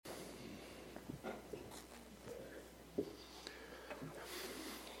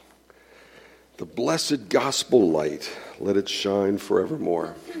Blessed gospel light, let it shine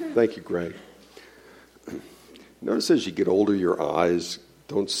forevermore. Thank you, Greg. Notice as you get older, your eyes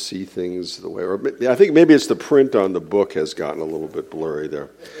don't see things the way, or I think maybe it's the print on the book has gotten a little bit blurry there.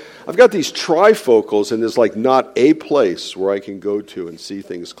 I've got these trifocals, and there's like not a place where I can go to and see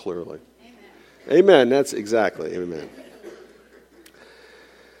things clearly. Amen. That's exactly, amen.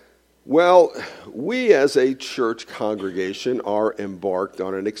 Well, we as a church congregation are embarked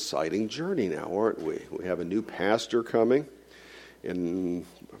on an exciting journey now, aren't we? We have a new pastor coming in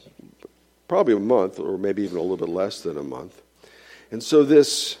probably a month, or maybe even a little bit less than a month. And so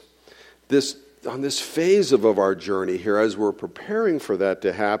on this phase of our journey here, as we're preparing for that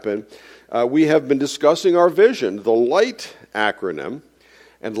to happen, we have been discussing our vision, the LIGHT acronym.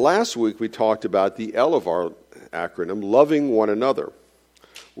 And last week we talked about the L of our acronym, loving one another.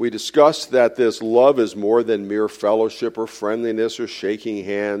 We discussed that this love is more than mere fellowship or friendliness or shaking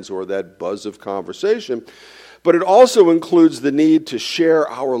hands or that buzz of conversation, but it also includes the need to share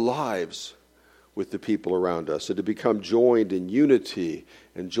our lives with the people around us and to become joined in unity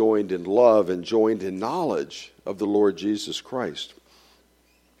and joined in love and joined in knowledge of the Lord Jesus Christ.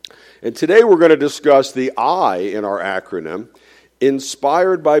 And today we're going to discuss the I in our acronym,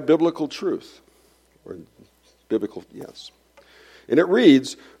 inspired by biblical truth. Or biblical, yes. And it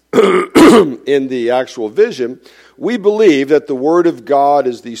reads, in the actual vision, we believe that the Word of God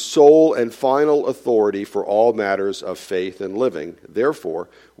is the sole and final authority for all matters of faith and living. Therefore,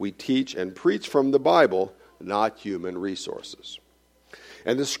 we teach and preach from the Bible, not human resources.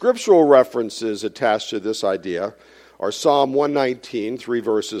 And the scriptural references attached to this idea are Psalm 119, 3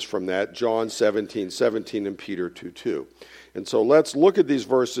 verses from that, John 17:17, and Peter 2:2. And so let's look at these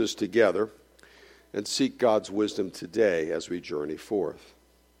verses together and seek God's wisdom today as we journey forth.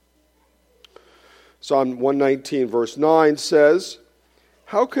 Psalm 119 verse 9 says,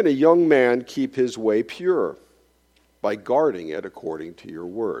 "How can a young man keep his way pure? By guarding it according to your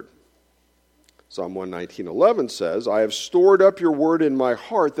word." Psalm 119:11 says, "I have stored up your word in my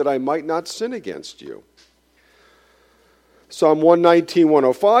heart that I might not sin against you." Psalm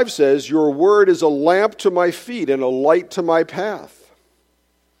 119:105 says, "Your word is a lamp to my feet and a light to my path."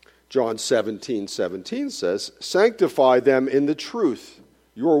 John 17:17 says, "Sanctify them in the truth.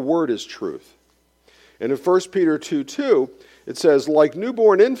 Your word is truth." And in 1 Peter 2:2, it says, "Like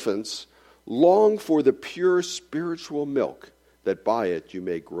newborn infants, long for the pure spiritual milk, that by it you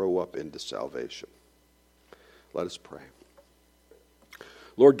may grow up into salvation." Let us pray.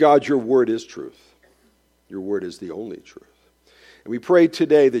 Lord God, your word is truth. Your word is the only truth. And we pray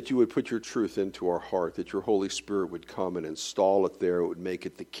today that you would put your truth into our heart, that your Holy Spirit would come and install it there, it would make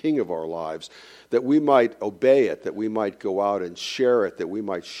it the king of our lives, that we might obey it, that we might go out and share it, that we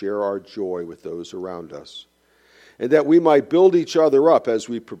might share our joy with those around us, and that we might build each other up as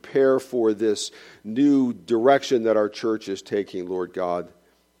we prepare for this new direction that our church is taking, Lord God,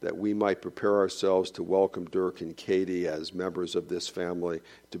 that we might prepare ourselves to welcome Dirk and Katie as members of this family,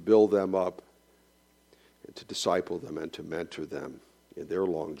 to build them up, and to disciple them and to mentor them in their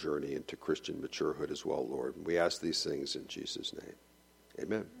long journey into Christian maturehood as well, Lord. We ask these things in Jesus' name.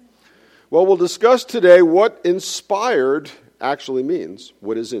 Amen. Well, we'll discuss today what inspired actually means.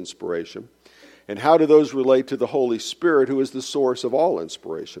 What is inspiration? And how do those relate to the Holy Spirit, who is the source of all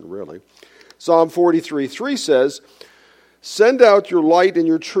inspiration, really? Psalm 43:3 says, "Send out your light and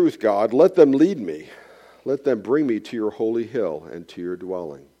your truth, God. Let them lead me. Let them bring me to your holy hill and to your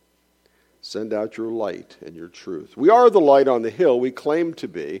dwelling." Send out your light and your truth. We are the light on the hill we claim to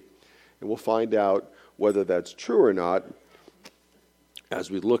be, and we'll find out whether that's true or not as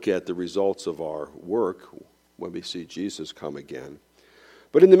we look at the results of our work when we see Jesus come again.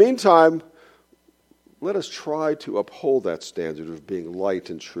 But in the meantime, let us try to uphold that standard of being light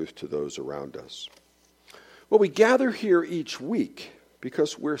and truth to those around us. Well, we gather here each week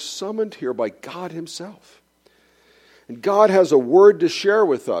because we're summoned here by God himself. And God has a word to share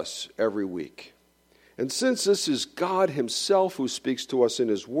with us every week. And since this is God himself who speaks to us in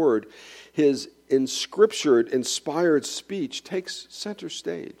his word, his inscriptured, inspired speech takes center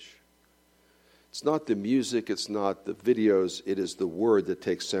stage. It's not the music, it's not the videos, it is the word that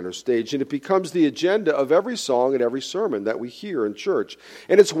takes center stage. And it becomes the agenda of every song and every sermon that we hear in church.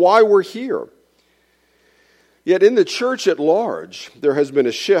 And it's why we're here. Yet in the church at large, there has been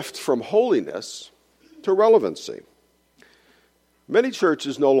a shift from holiness to relevancy. Many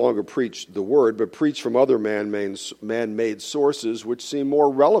churches no longer preach the word, but preach from other man-made sources which seem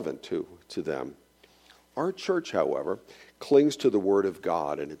more relevant to them. Our church, however, clings to the word of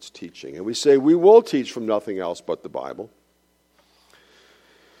God and its teaching. And we say we will teach from nothing else but the Bible.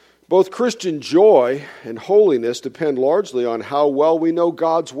 Both Christian joy and holiness depend largely on how well we know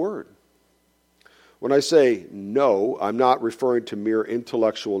God's word. When I say know, I'm not referring to mere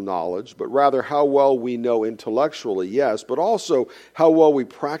intellectual knowledge, but rather how well we know intellectually, yes, but also how well we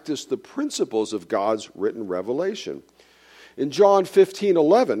practice the principles of God's written revelation. In John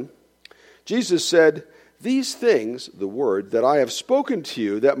 15:11, Jesus said, "These things," the word, "that I have spoken to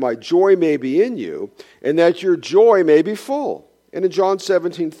you, that my joy may be in you, and that your joy may be full." And in John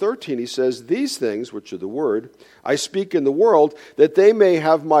 17:13, he says, "These things," which are the word, "I speak in the world, that they may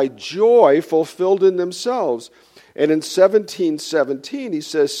have my joy fulfilled in themselves." And in 17:17, he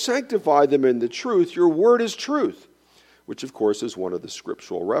says, "Sanctify them in the truth. Your word is truth," which, of course, is one of the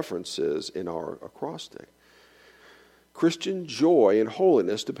scriptural references in our acrostic. Christian joy and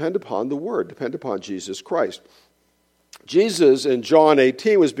holiness depend upon the word, depend upon Jesus Christ. Jesus in John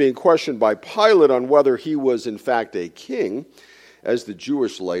 18 was being questioned by Pilate on whether he was in fact a king, as the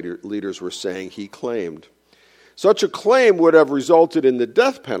Jewish leaders were saying he claimed. Such a claim would have resulted in the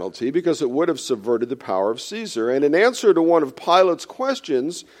death penalty because it would have subverted the power of Caesar. And in answer to one of Pilate's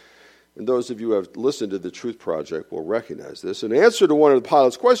questions, and those of you who have listened to the Truth Project will recognize this, in answer to one of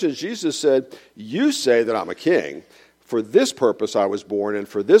Pilate's questions, Jesus said, "You say that I'm a king. For this purpose I was born, and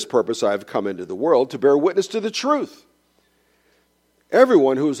for this purpose I have come into the world, to bear witness to the truth.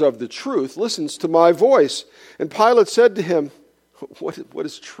 Everyone who is of the truth listens to my voice." And Pilate said to him, What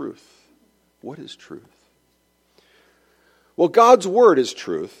is truth? What is truth? Well, God's word is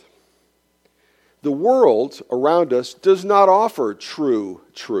truth. The world around us does not offer true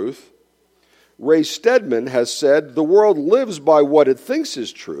truth. Ray Stedman has said, "The world lives by what it thinks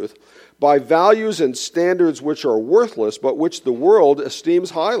is truth, by values and standards which are worthless, but which the world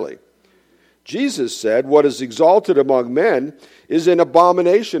esteems highly." Jesus said, "What is exalted among men is an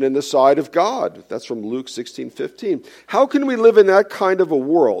abomination in the sight of God." That's from Luke 16:15. How can we live in that kind of a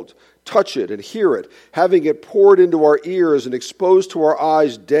world, touch it and hear it, having it poured into our ears and exposed to our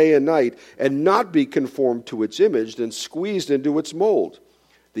eyes day and night, and not be conformed to its image and squeezed into its mold?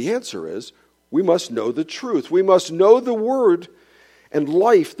 The answer is, we must know the truth. We must know the word and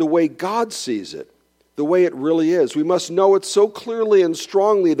life the way God sees it, the way it really is. We must know it so clearly and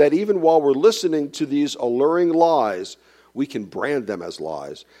strongly that even while we're listening to these alluring lies, we can brand them as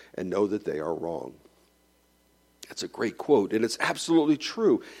lies and know that they are wrong. That's a great quote, and it's absolutely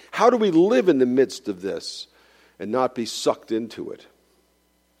true. How do we live in the midst of this and not be sucked into it?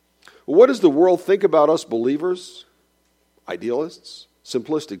 Well, what does the world think about us believers? Idealists?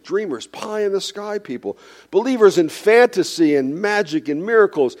 Simplistic dreamers, pie-in-the-sky people, believers in fantasy and magic and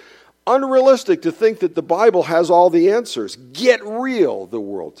miracles. Unrealistic to think that the Bible has all the answers. Get real, the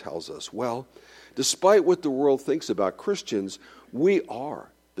world tells us. Well, despite what the world thinks about Christians, we are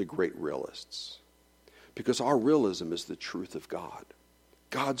the great realists, because our realism is the truth of God.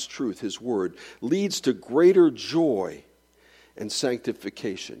 God's truth, His Word, leads to greater joy and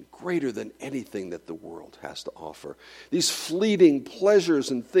sanctification, greater than anything that the world has to offer. These fleeting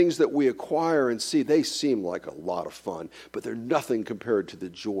pleasures and things that we acquire and see, they seem like a lot of fun, but they're nothing compared to the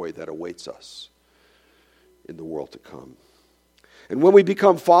joy that awaits us in the world to come. And when we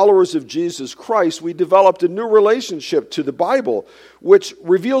become followers of Jesus Christ, we developed a new relationship to the Bible, which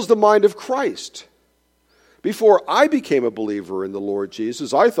reveals the mind of Christ. Before I became a believer in the Lord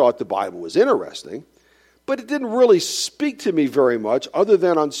Jesus, I thought the Bible was interesting, but it didn't really speak to me very much other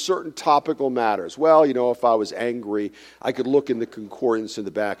than on certain topical matters. Well, if I was angry, I could look in the concordance in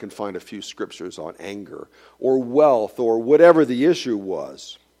the back and find a few scriptures on anger or wealth or whatever the issue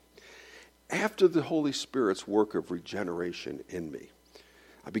was. After the Holy Spirit's work of regeneration in me,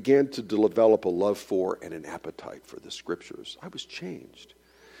 I began to develop a love for and an appetite for the scriptures. I was changed.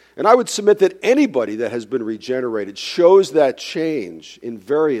 And I would submit that anybody that has been regenerated shows that change in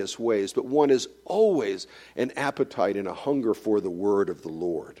various ways, but one is always an appetite and a hunger for the word of the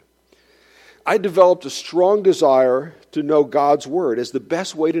Lord. I developed a strong desire to know God's word as the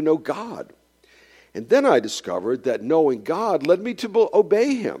best way to know God. And then I discovered that knowing God led me to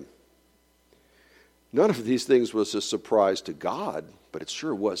obey Him. None of these things was a surprise to God, but it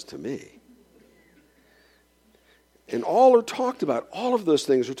sure was to me. And all of those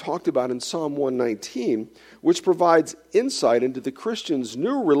things are talked about in Psalm 119, which provides insight into the Christian's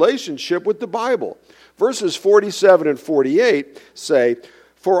new relationship with the Bible. Verses 47 and 48 say,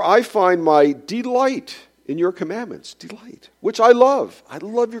 "For I find my delight in your commandments," delight, which I love. I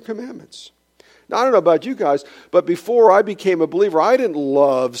love your commandments. Now, I don't know about you guys, but before I became a believer, I didn't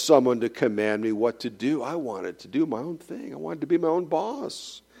love someone to command me what to do. I wanted to do my own thing. I wanted to be my own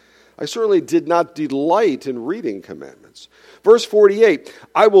boss. I certainly did not delight in reading commandments. Verse 48,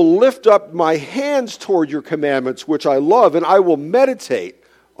 "I will lift up my hands toward your commandments, which I love, and I will meditate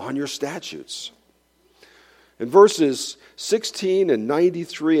on your statutes." And verses 16 and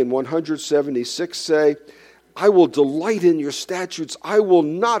 93 and 176 say, I will delight in your statutes. I will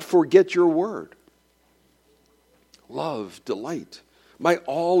not forget your word. Love, delight, my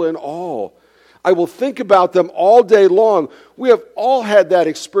all in all. I will think about them all day long. We have all had that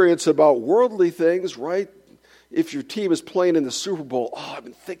experience about worldly things, right? If your team is playing in the Super Bowl, I've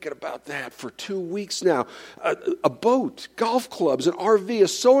been thinking about that for 2 weeks now. A boat, golf clubs, an RV, a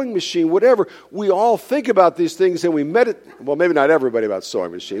sewing machine, whatever. We all think about these things and we meditate. Well, maybe not everybody about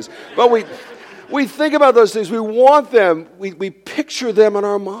sewing machines, but we think about those things. We want them. We picture them in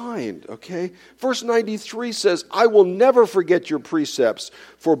our mind, okay? Verse 93 says, I will never forget your precepts,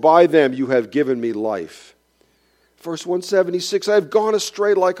 for by them you have given me life. Verse 176, I have gone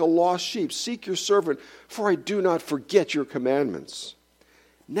astray like a lost sheep. Seek your servant, for I do not forget your commandments.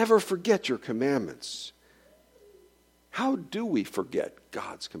 Never forget your commandments. How do we forget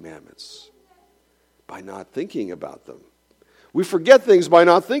God's commandments? By not thinking about them. We forget things by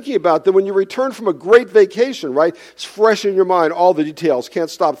not thinking about them. When you return from a great vacation, right? It's fresh in your mind, all the details.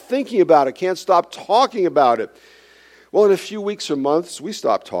 Can't stop thinking about it. Can't stop talking about it. Well, in a few weeks or months, we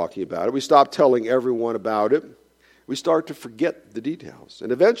stop talking about it. We stop telling everyone about it. We start to forget the details. And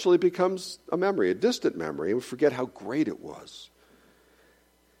eventually it becomes a memory, a distant memory, and we forget how great it was.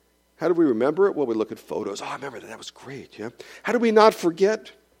 How do we remember it? Well, we look at photos. I remember that. That was great. Yeah. How do we not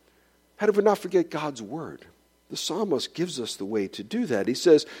forget? How do we not forget God's word? The psalmist gives us the way to do that. He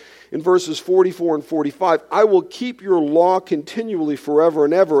says in verses 44 and 45, I will keep your law continually forever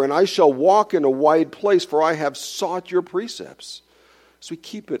and ever, and I shall walk in a wide place, for I have sought your precepts. So we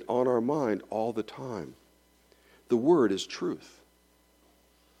keep it on our mind all the time. The word is truth.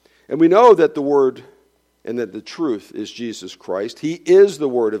 And we know that the word and that the truth is Jesus Christ. He is the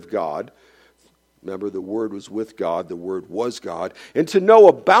word of God. Remember, the word was with God, the word was God. And to know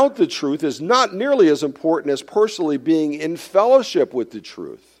about the truth is not nearly as important as personally being in fellowship with the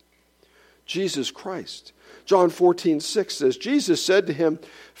truth. Jesus Christ. John 14:6 says, Jesus said to him,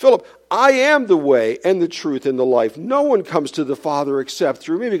 Philip, I am the way and the truth and the life. No one comes to the Father except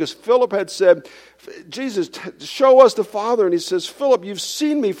through me. Because Philip had said, Jesus, show us the Father. And he says, Philip, you've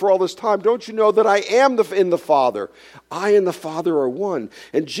seen me for all this time. Don't you know that I am in the Father? I and the Father are one.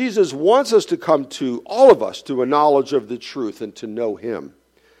 And Jesus wants us to come to, all of us, to a knowledge of the truth and to know him.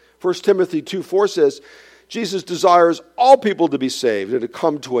 1 Timothy 2:4 says, Jesus desires all people to be saved and to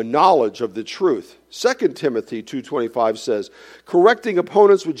come to a knowledge of the truth. 2 Timothy 2:25 says, correcting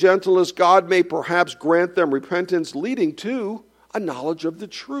opponents with gentleness, God may perhaps grant them repentance leading to a knowledge of the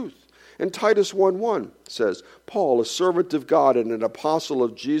truth. And Titus 1:1 says, Paul, a servant of God and an apostle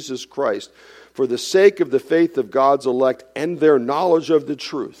of Jesus Christ, for the sake of the faith of God's elect and their knowledge of the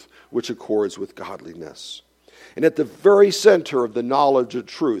truth, which accords with godliness. And at the very center of the knowledge of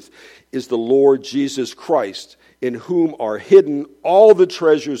truth is the Lord Jesus Christ, in whom are hidden all the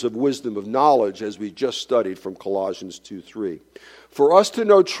treasures of wisdom, of knowledge, as we just studied from Colossians 2:3. For us to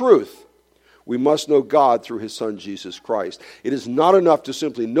know truth, we must know God through his Son, Jesus Christ. It is not enough to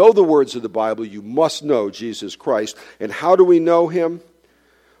simply know the words of the Bible. You must know Jesus Christ. And how do we know him?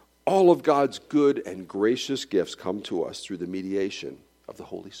 All of God's good and gracious gifts come to us through the mediation of the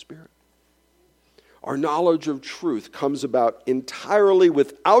Holy Spirit. Our knowledge of truth comes about entirely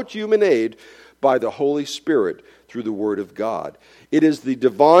without human aid by the Holy Spirit through the Word of God. It is the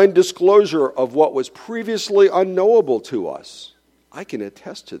divine disclosure of what was previously unknowable to us. I can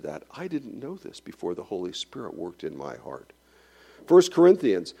attest to that. I didn't know this before the Holy Spirit worked in my heart. 1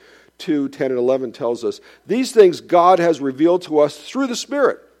 Corinthians 2:10 and 11 tells us, these things God has revealed to us through the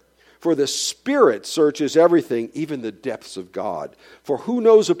Spirit. For the Spirit searches everything, even the depths of God. For who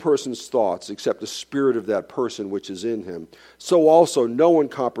knows a person's thoughts except the spirit of that person which is in him? So also no one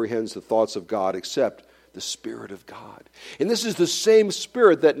comprehends the thoughts of God except the Spirit of God. And this is the same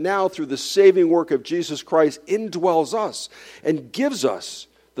Spirit that now through the saving work of Jesus Christ indwells us and gives us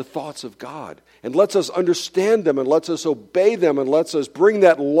the thoughts of God and lets us understand them and lets us obey them and lets us bring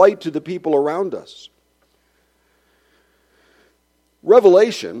that light to the people around us.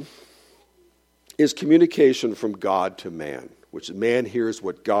 Revelation is communication from God to man, which man hears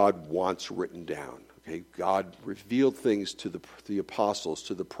what God wants written down. Okay, God revealed things to the apostles,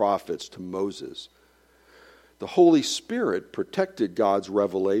 to the prophets, to Moses. The Holy Spirit protected God's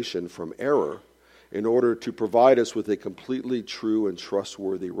revelation from error in order to provide us with a completely true and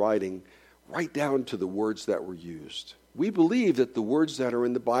trustworthy writing, right down to the words that were used. We believe that the words that are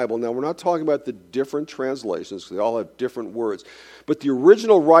in the Bible, now we're not talking about the different translations, they all have different words, but the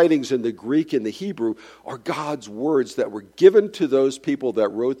original writings in the Greek and the Hebrew are God's words that were given to those people that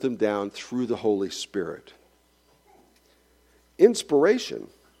wrote them down through the Holy Spirit. Inspiration,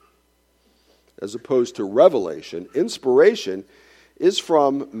 as opposed to revelation. Inspiration is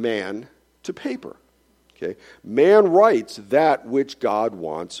from man to paper. Okay? Man writes that which God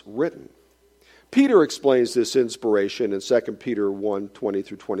wants written. Peter explains this inspiration in 2 Peter 1:20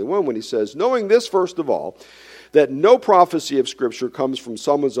 through 21 when he says, knowing this first of all, that no prophecy of Scripture comes from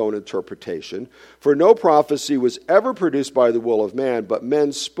someone's own interpretation, for no prophecy was ever produced by the will of man, but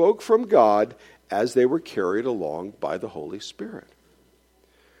men spoke from God as they were carried along by the Holy Spirit.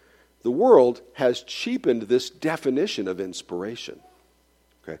 The world has cheapened this definition of inspiration.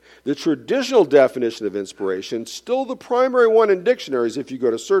 Okay. The traditional definition of inspiration, still the primary one in dictionaries, if you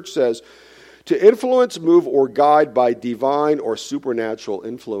go to search, says, to influence, move, or guide by divine or supernatural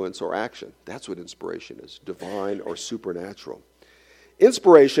influence or action. That's what inspiration is, divine or supernatural.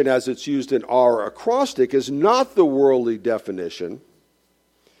 Inspiration, as it's used in our acrostic, is not the worldly definition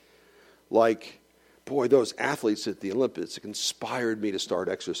like, boy, those athletes at the Olympics inspired me to start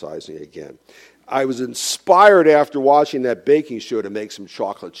exercising again. I was inspired after watching that baking show to make some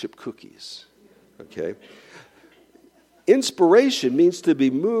chocolate chip cookies. Okay? Inspiration means to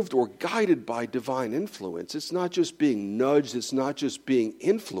be moved or guided by divine influence. It's not just being nudged. It's not just being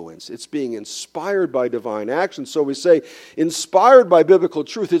influenced. It's being inspired by divine action. So we say, inspired by biblical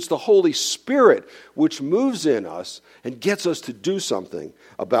truth, it's the Holy Spirit which moves in us and gets us to do something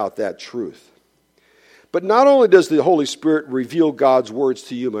about that truth. But not only does the Holy Spirit reveal God's words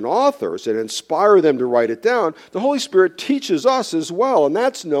to human authors and inspire them to write it down, the Holy Spirit teaches us as well, and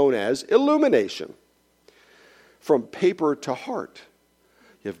that's known as illumination. From paper to heart.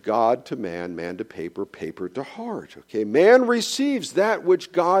 You have God to man, man to paper, paper to heart. Okay, man receives that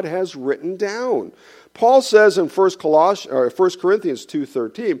which God has written down. Paul says in 1 Corinthians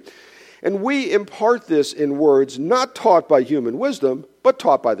 2:13, and we impart this in words not taught by human wisdom, but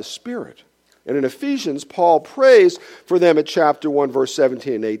taught by the Spirit. And in Ephesians, Paul prays for them at chapter 1, verse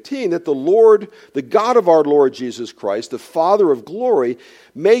 17 and 18, that the Lord, the God of our Lord Jesus Christ, the Father of glory,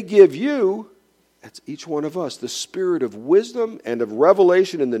 may give you, that's each one of us, the spirit of wisdom and of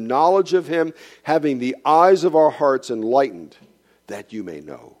revelation in the knowledge of Him, having the eyes of our hearts enlightened, that you may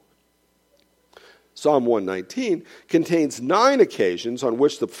know. Psalm 119 contains 9 occasions on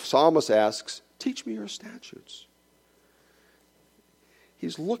which the psalmist asks, teach me your statutes.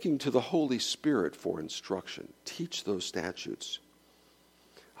 He's looking to the Holy Spirit for instruction. Teach those statutes.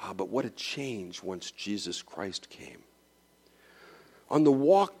 But what a change once Jesus Christ came. On the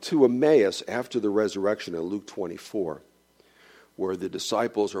walk to Emmaus after the resurrection in Luke 24, where the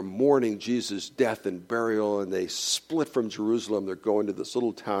disciples are mourning Jesus' death and burial, and they split from Jerusalem. They're going to this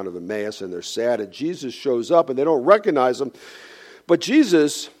little town of Emmaus, and they're sad, and Jesus shows up, and they don't recognize him. But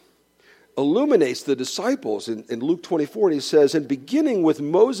Jesus illuminates the disciples in Luke 24, and he says, and beginning with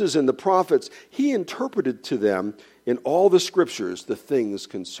Moses and the prophets, he interpreted to them in all the scriptures the things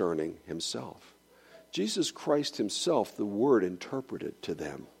concerning himself. Jesus Christ himself, the word, interpreted to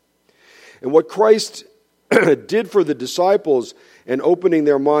them. And what Christ did for the disciples in opening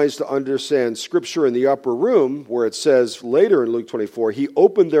their minds to understand Scripture in the upper room, where it says later in Luke 24, he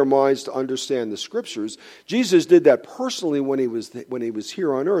opened their minds to understand the Scriptures. Jesus did that personally when he was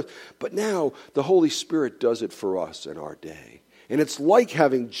here on earth, but now the Holy Spirit does it for us in our day. And it's like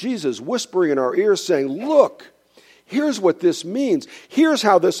having Jesus whispering in our ears saying, look, here's what this means. Here's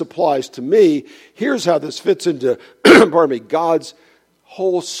how this applies to me. Here's how this fits into God's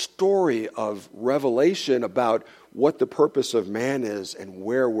whole story of revelation about what the purpose of man is and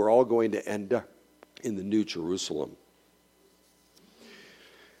where we're all going to end up in the New Jerusalem.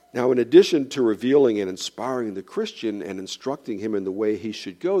 Now, in addition to revealing and inspiring the Christian and instructing him in the way he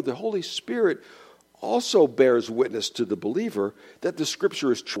should go, the Holy Spirit also bears witness to the believer that the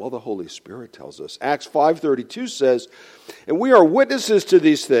Scripture is true. Well, the Holy Spirit tells us. Acts 5:32 says, and we are witnesses to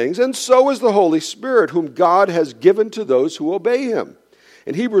these things, and so is the Holy Spirit, whom God has given to those who obey him.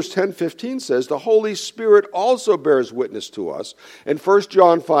 And Hebrews 10:15 says, the Holy Spirit also bears witness to us. And 1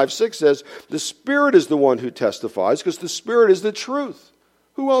 John 5:6 says, the Spirit is the one who testifies, because the Spirit is the truth.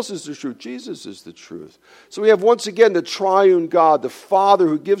 Who else is the truth? Jesus is the truth. So we have once again the triune God, the Father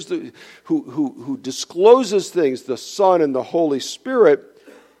who gives who discloses things, the Son and the Holy Spirit,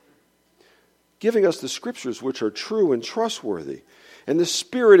 giving us the Scriptures which are true and trustworthy. And the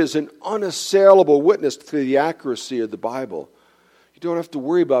Spirit is an unassailable witness to the accuracy of the Bible. You don't have to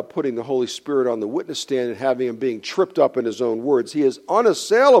worry about putting the Holy Spirit on the witness stand and having him being tripped up in his own words. He is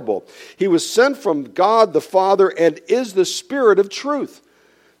unassailable. He was sent from God the Father and is the Spirit of truth.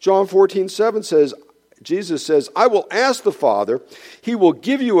 John 14:7 says, Jesus says, I will ask the Father, he will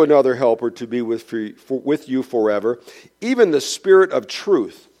give you another helper to be with you forever, even the Spirit of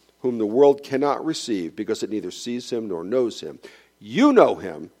truth, whom the world cannot receive because it neither sees him nor knows him. You know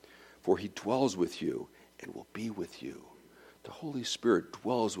him, for he dwells with you and will be with you. The Holy Spirit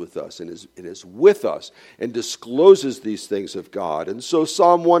dwells with us and is with us and discloses these things of God. And so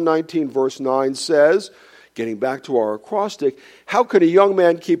Psalm 119 verse 9 says, getting back to our acrostic, how can a young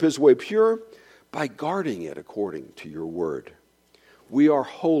man keep his way pure? By guarding it according to your word. We are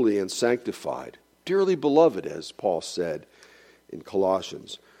holy and sanctified, dearly beloved, as Paul said in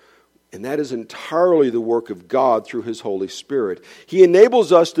Colossians. And that is entirely the work of God through his Holy Spirit. He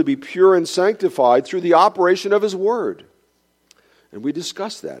enables us to be pure and sanctified through the operation of his word. And we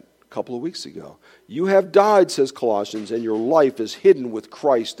discussed that a couple of weeks ago. You have died, says Colossians, and your life is hidden with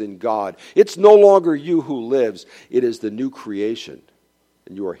Christ in God. It's no longer you who lives. It is the new creation.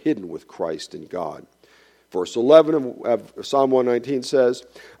 And you are hidden with Christ in God. Verse 11 of Psalm 119 says,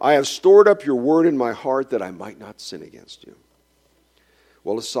 I have stored up your word in my heart that I might not sin against you.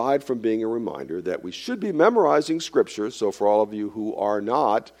 Well, aside from being a reminder that we should be memorizing Scripture, so for all of you who are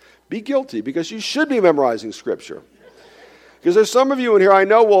not, be guilty, because you should be memorizing Scripture. Because there's some of you in here I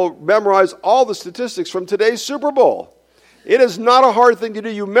know will memorize all the statistics from today's Super Bowl. It is not a hard thing to do.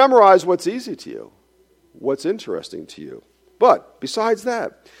 You memorize what's easy to you, what's interesting to you. But besides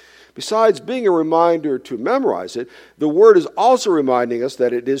that, besides being a reminder to memorize it, the Word is also reminding us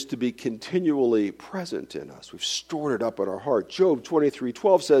that it is to be continually present in us. We've stored it up in our heart. Job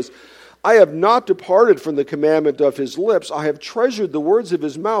 23:12 says, I have not departed from the commandment of his lips. I have treasured the words of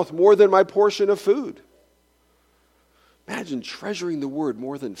his mouth more than my portion of food. Imagine treasuring the Word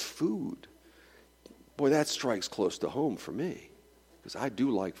more than food. Boy, that strikes close to home for me, because I do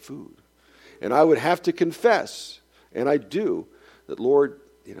like food. And I would have to confess, and I do, that Lord,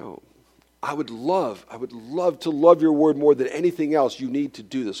 I would love to love your word more than anything else. You need to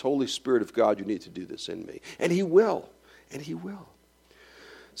do this. Holy Spirit of God, you need to do this in me. And he will. And he will.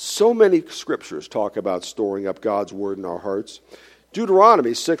 So many scriptures talk about storing up God's word in our hearts.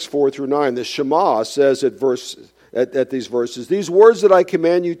 Deuteronomy 6:4-9, the Shema says at these verses, these words that I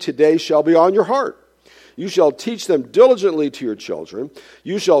command you today shall be on your heart. You shall teach them diligently to your children.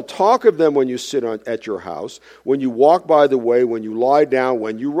 You shall talk of them when you sit at your house, when you walk by the way, when you lie down,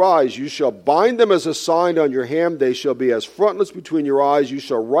 when you rise. You shall bind them as a sign on your hand. They shall be as frontlets between your eyes. You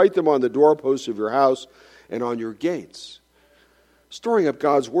shall write them on the doorposts of your house and on your gates. Storing up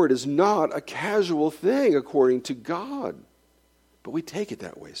God's word is not a casual thing according to God. But we take it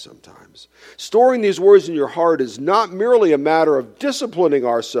that way sometimes. Storing these words in your heart is not merely a matter of disciplining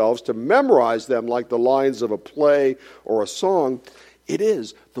ourselves to memorize them like the lines of a play or a song. It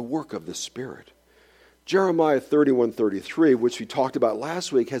is the work of the Spirit. Jeremiah 31:33, which we talked about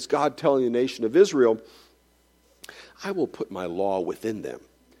last week, has God telling the nation of Israel, I will put my law within them.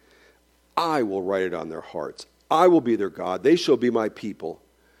 I will write it on their hearts. I will be their God. They shall be my people.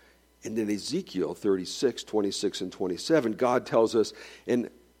 And in Ezekiel 36:26 and 27, God tells us,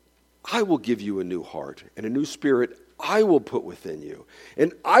 and I will give you a new heart, and a new spirit I will put within you.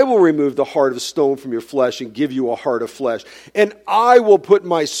 And I will remove the heart of stone from your flesh and give you a heart of flesh. And I will put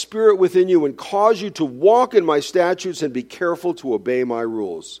my spirit within you and cause you to walk in my statutes and be careful to obey my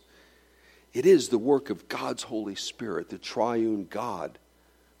rules. It is the work of God's Holy Spirit, the triune God,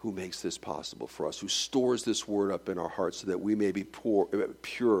 who makes this possible for us, who stores this word up in our hearts so that we may be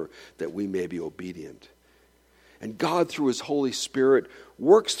pure, that we may be obedient. And God, through his Holy Spirit,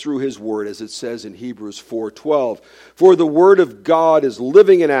 works through his word, as it says in Hebrews 4:12. For the word of God is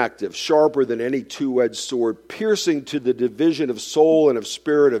living and active, sharper than any two-edged sword, piercing to the division of soul and of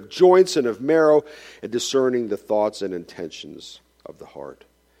spirit, of joints and of marrow, and discerning the thoughts and intentions of the heart.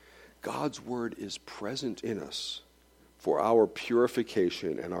 God's word is present in us for our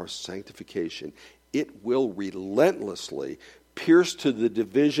purification and our sanctification. It will relentlessly pierce to the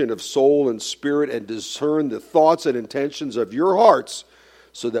division of soul and spirit and discern the thoughts and intentions of your hearts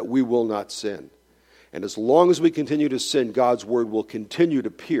so that we will not sin. And as long as we continue to sin, God's word will continue to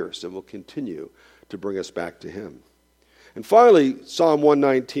pierce and will continue to bring us back to him. And finally, Psalm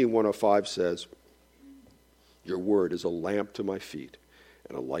 119:105 says, your word is a lamp to my feet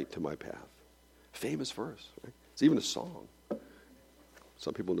and a light to my path. Famous verse, right? It's even a song.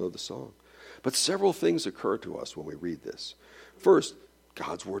 Some people know the song. But several things occur to us when we read this. First,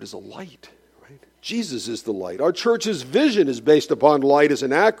 God's word is a light, right? Jesus is the light. Our church's vision is based upon light as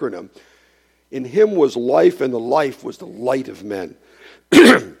an acronym. In him was life, and the life was the light of men.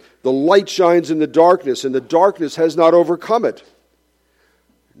 The light shines in the darkness, and the darkness has not overcome it.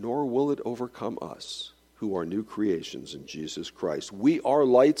 Nor will it overcome us, who are new creations in Jesus Christ. We are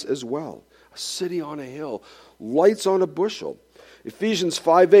lights as well. A city on a hill, lights on a bushel. Ephesians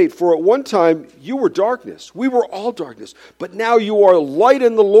 5:8, for at one time you were darkness. We were all darkness. But now you are light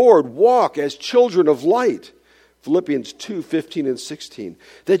in the Lord. Walk as children of light. Philippians 2:15 and 16.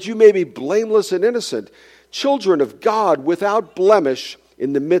 That you may be blameless and innocent, children of God without blemish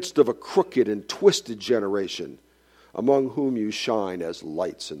in the midst of a crooked and twisted generation, among whom you shine as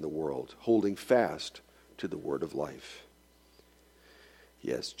lights in the world, holding fast to the word of life.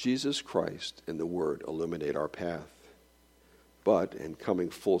 Yes, Jesus Christ and the Word illuminate our path. But, and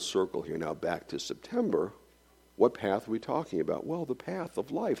coming full circle here now back to September, what path are we talking about? Well, the path of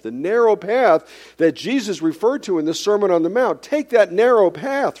life, the narrow path that Jesus referred to in the Sermon on the Mount. Take that narrow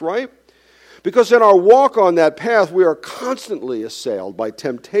path, right? Because in our walk on that path, we are constantly assailed by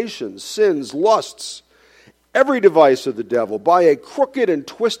temptations, sins, lusts, every device of the devil, by a crooked and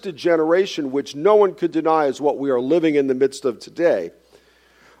twisted generation which no one could deny is what we are living in the midst of today.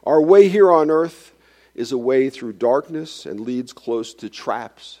 Our way here on earth is a way through darkness and leads close to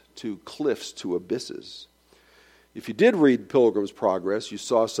traps, to cliffs, to abysses. If you did read Pilgrim's Progress, you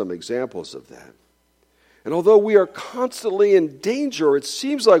saw some examples of that. And although we are constantly in danger, it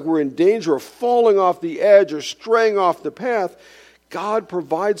seems like we're in danger of falling off the edge or straying off the path, God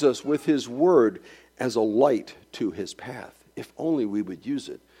provides us with His Word as a light to His path, if only we would use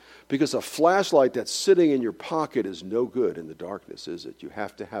it. Because a flashlight that's sitting in your pocket is no good in the darkness, is it? You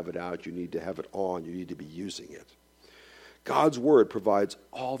have to have it out. You need to have it on. You need to be using it. God's Word provides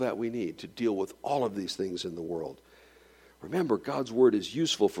all that we need to deal with all of these things in the world. Remember, God's Word is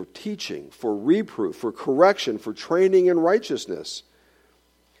useful for teaching, for reproof, for correction, for training in righteousness.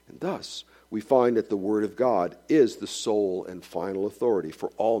 And thus, we find that the Word of God is the sole and final authority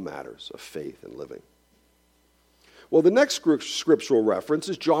for all matters of faith and living. Well, the next scriptural reference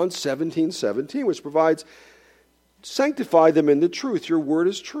is John 17:17, which provides, sanctify them in the truth. Your word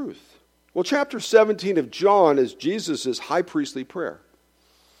is truth. Well, chapter 17 of John is Jesus' high priestly prayer.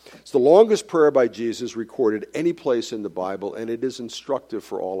 It's the longest prayer by Jesus recorded any place in the Bible, and it is instructive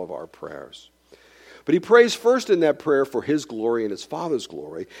for all of our prayers. But he prays first in that prayer for his glory and his Father's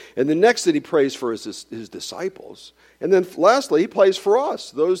glory, and the next that he prays for his disciples. And then lastly, he prays for us,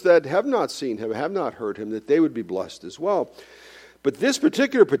 those that have not seen him, have not heard him, that they would be blessed as well. But this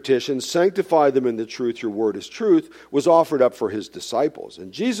particular petition, sanctify them in the truth, your word is truth, was offered up for his disciples.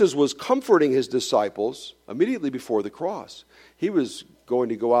 And Jesus was comforting his disciples immediately before the cross. He was going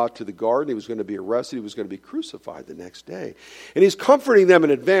to go out to the garden. He was going to be arrested. He was going to be crucified the next day. And he's comforting them in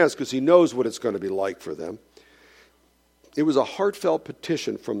advance because he knows what it's going to be like for them. It was a heartfelt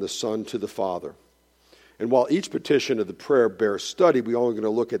petition from the Son to the Father. And while each petition of the prayer bears study, we're only going to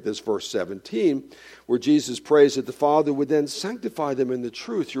look at this verse 17, where Jesus prays that the Father would then sanctify them in the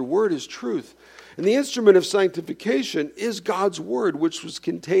truth. Your word is truth. And the instrument of sanctification is God's word, which was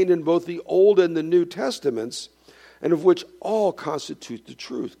contained in both the Old and the New Testaments, and of which all constitute the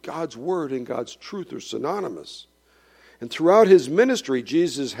truth. God's word and God's truth are synonymous. And throughout his ministry,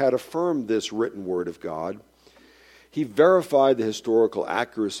 Jesus had affirmed this written word of God. He verified the historical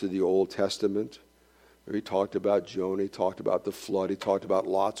accuracy of the Old Testament. He talked about Jonah, he talked about the flood, he talked about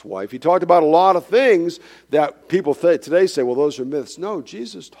Lot's wife. He talked about a lot of things that people today say, well, those are myths. No,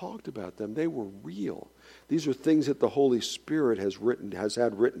 Jesus talked about them. They were real. These are things that the Holy Spirit has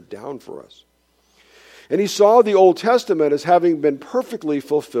had written down for us. And he saw the Old Testament as having been perfectly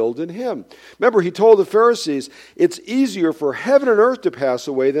fulfilled in him. Remember, he told the Pharisees, it's easier for heaven and earth to pass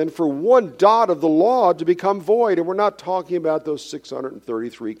away than for one dot of the law to become void. And we're not talking about those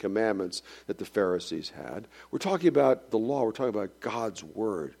 633 commandments that the Pharisees had. We're talking about the law. We're talking about God's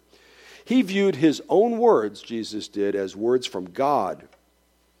word. He viewed his own words, Jesus did, as words from God.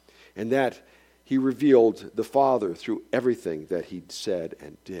 And that he revealed the Father through everything that he said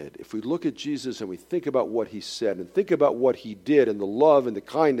and did. If we look at Jesus and we think about what he said and think about what he did and the love and the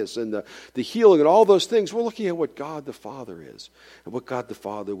kindness and the healing and all those things, we're looking at what God the Father is and what God the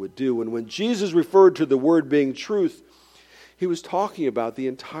Father would do. And when Jesus referred to the word being truth, he was talking about the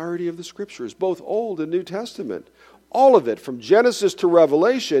entirety of the Scriptures, both Old and New Testament. All of it, from Genesis to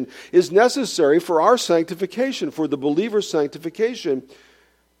Revelation, is necessary for our sanctification, for the believer's sanctification.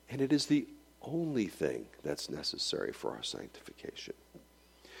 And it is the only thing that's necessary for our sanctification.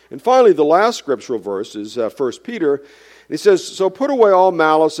 And finally, the last scriptural verse is 1 Peter. And he says, so put away all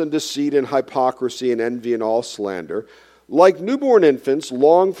malice and deceit and hypocrisy and envy and all slander. Like newborn infants,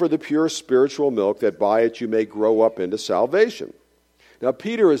 long for the pure spiritual milk, that by it you may grow up into salvation. Now,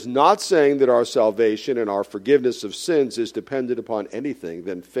 Peter is not saying that our salvation and our forgiveness of sins is dependent upon anything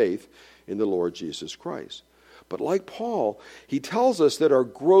than faith in the Lord Jesus Christ. But like Paul, he tells us that our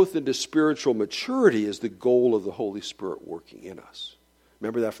growth into spiritual maturity is the goal of the Holy Spirit working in us.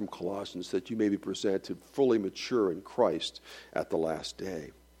 Remember that from Colossians, that you may be presented fully mature in Christ at the last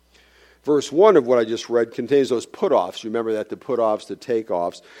day. Verse 1 of what I just read contains those put-offs. You remember that, the put-offs, the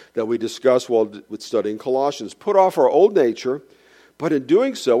take-offs that we discussed while with studying Colossians. Put off our old nature, but in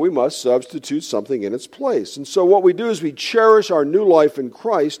doing so, we must substitute something in its place. And so what we do is we cherish our new life in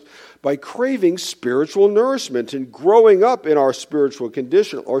Christ by craving spiritual nourishment and growing up in our spiritual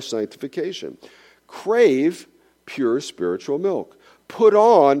condition or sanctification. Crave pure spiritual milk. Put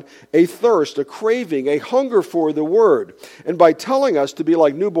on a thirst, a craving, a hunger for the Word. And by telling us to be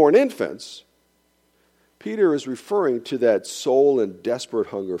like newborn infants, Peter is referring to that soul and desperate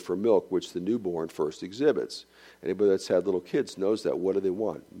hunger for milk which the newborn first exhibits. Anybody that's had little kids knows that. What do they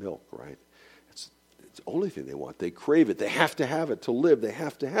want? Milk, right? It's the only thing they want. They crave it. They have to have it to live. They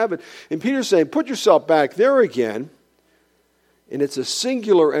have to have it. And Peter's saying, put yourself back there again. And it's a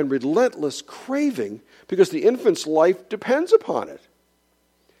singular and relentless craving because the infant's life depends upon it.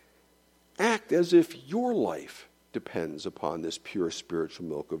 Act as if your life depends upon this pure spiritual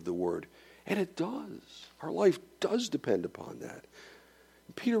milk of the Word. And it does. Our life does depend upon that.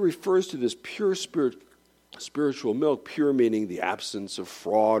 Peter refers to this pure spiritual milk, pure meaning the absence of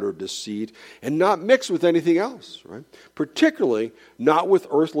fraud or deceit, and not mixed with anything else, right? Particularly not with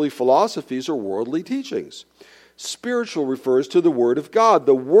earthly philosophies or worldly teachings. Spiritual refers to the Word of God.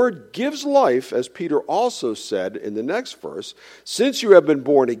 The Word gives life, as Peter also said in the next verse, since you have been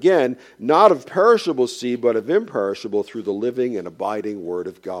born again, not of perishable seed, but of imperishable through the living and abiding Word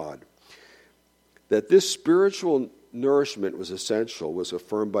of God. That this spiritual nourishment was essential was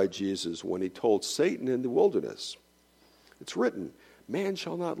affirmed by Jesus when he told Satan in the wilderness. It's written, man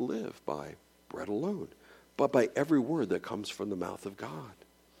shall not live by bread alone, but by every word that comes from the mouth of God.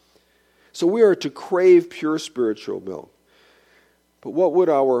 So we are to crave pure spiritual milk. But what would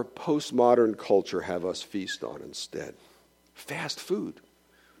our postmodern culture have us feast on instead? Fast food.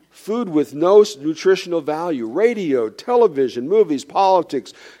 Food with no nutritional value. Radio, television, movies,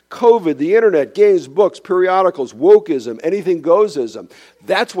 politics, COVID, the internet, games, books, periodicals, wokeism, anything goesism.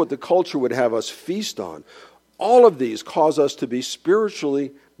 That's what the culture would have us feast on. All of these cause us to be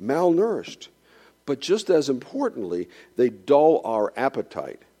spiritually malnourished. But just as importantly, they dull our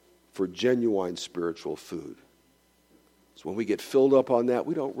appetite for genuine spiritual food. So when we get filled up on that,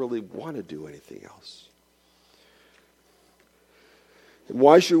 we don't really want to do anything else. And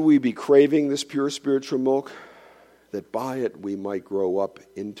why should we be craving this pure spiritual milk? That by it we might grow up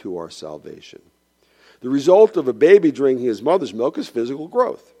into our salvation. The result of a baby drinking his mother's milk is physical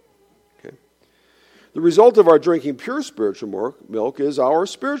growth. Okay? The result of our drinking pure spiritual milk is our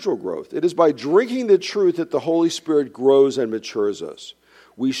spiritual growth. It is by drinking the truth that the Holy Spirit grows and matures us.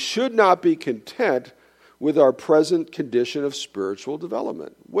 We should not be content with our present condition of spiritual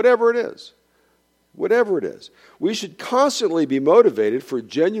development, whatever it is. Whatever it is. We should constantly be motivated for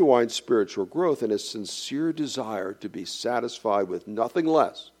genuine spiritual growth and a sincere desire to be satisfied with nothing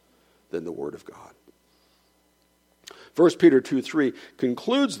less than the Word of God. 1 Peter 2:3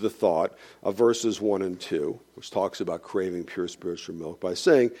 concludes the thought of verses 1 and 2, which talks about craving pure spiritual milk, by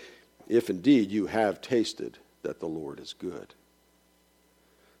saying, if indeed you have tasted that the Lord is good.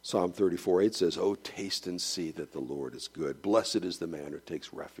 Psalm 34:8 says, oh, taste and see that the Lord is good. Blessed is the man who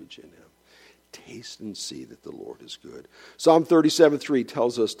takes refuge in him. Taste and see that the Lord is good. Psalm 37:3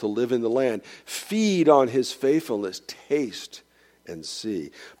 tells us to live in the land. Feed on his faithfulness. Taste and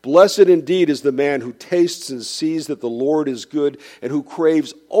see. Blessed indeed is the man who tastes and sees that the Lord is good and who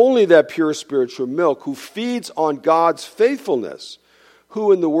craves only that pure spiritual milk, who feeds on God's faithfulness,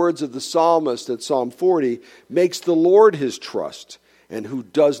 who, in the words of the psalmist at Psalm 40, makes the Lord his trust and who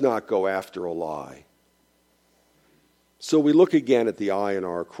does not go after a lie. So we look again at the I in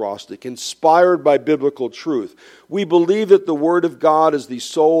our acrostic, inspired by biblical truth. We believe that the Word of God is the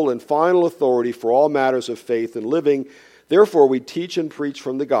sole and final authority for all matters of faith and living. Therefore, we teach and preach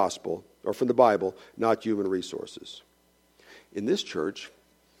from the gospel, or from the Bible, not human resources. In this church,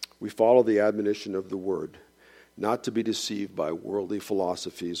 we follow the admonition of the Word, not to be deceived by worldly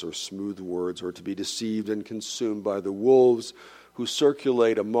philosophies or smooth words, or to be deceived and consumed by the wolves who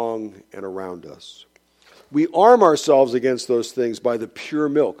circulate among and around us. We arm ourselves against those things by the pure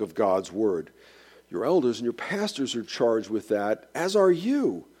milk of God's Word. Your elders and your pastors are charged with that, as are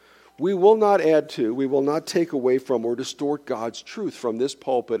you. We will not add to, we will not take away from or distort God's truth from this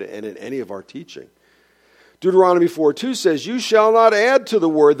pulpit and in any of our teaching. Deuteronomy 4:2 says, you shall not add to the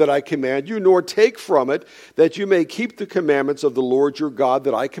word that I command you, nor take from it, that you may keep the commandments of the Lord your God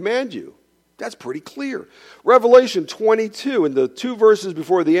that I command you. That's pretty clear. Revelation 22, in the 2 verses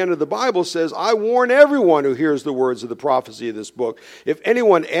before the end of the Bible, says, I warn everyone who hears the words of the prophecy of this book. If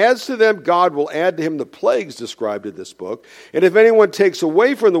anyone adds to them, God will add to him the plagues described in this book. And if anyone takes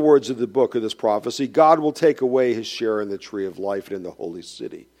away from the words of the book of this prophecy, God will take away his share in the tree of life and in the holy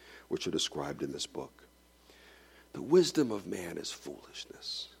city, which are described in this book. The wisdom of man is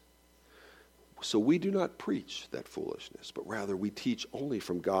foolishness. So we do not preach that foolishness, but rather we teach only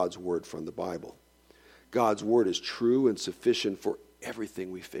from God's word from the Bible. God's word is true and sufficient for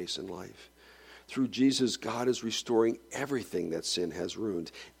everything we face in life. Through Jesus, God is restoring everything that sin has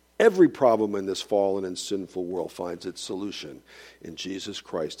ruined. Every problem in this fallen and sinful world finds its solution in Jesus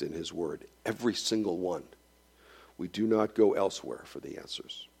Christ and his word. Every single one. We do not go elsewhere for the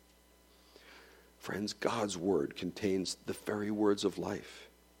answers. Friends, God's word contains the very words of life.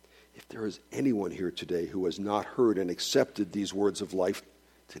 If there is anyone here today who has not heard and accepted these words of life,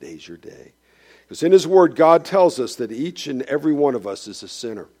 today's your day. Because in his word, God tells us that each and every one of us is a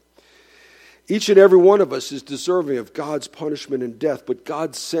sinner. Each and every one of us is deserving of God's punishment and death, but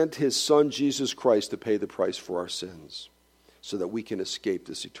God sent his Son, Jesus Christ, to pay the price for our sins so that we can escape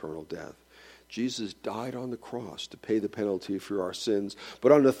this eternal death. Jesus died on the cross to pay the penalty for our sins,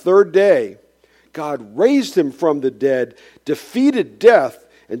 but on the third day, God raised him from the dead, defeated death,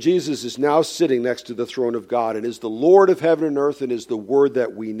 and Jesus is now sitting next to the throne of God and is the Lord of heaven and earth and is the word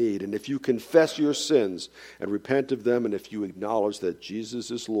that we need. And if you confess your sins and repent of them, and if you acknowledge that Jesus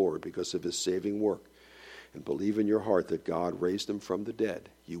is Lord because of his saving work, and believe in your heart that God raised him from the dead,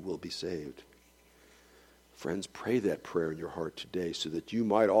 you will be saved. Friends, pray that prayer in your heart today so that you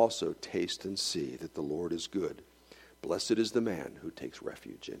might also taste and see that the Lord is good. Blessed is the man who takes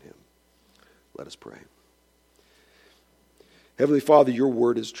refuge in him. Let us pray. Heavenly Father, your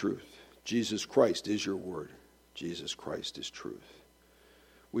word is truth. Jesus Christ is your word. Jesus Christ is truth.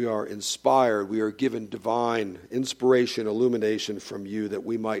 We are inspired. We are given divine inspiration, illumination from you that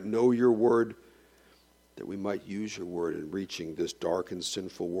we might know your word, that we might use your word in reaching this dark and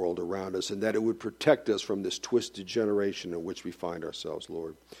sinful world around us, and that it would protect us from this twisted generation in which we find ourselves,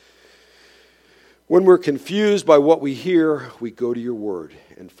 Lord. When we're confused by what we hear, we go to your word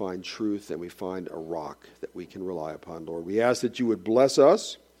and find truth, and we find a rock that we can rely upon, Lord. We ask that you would bless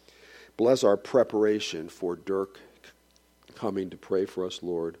us, bless our preparation for Dirk coming to pray for us,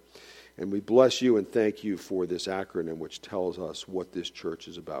 Lord. And we bless you and thank you for this acronym which tells us what this church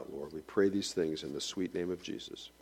is about, Lord. We pray these things in the sweet name of Jesus.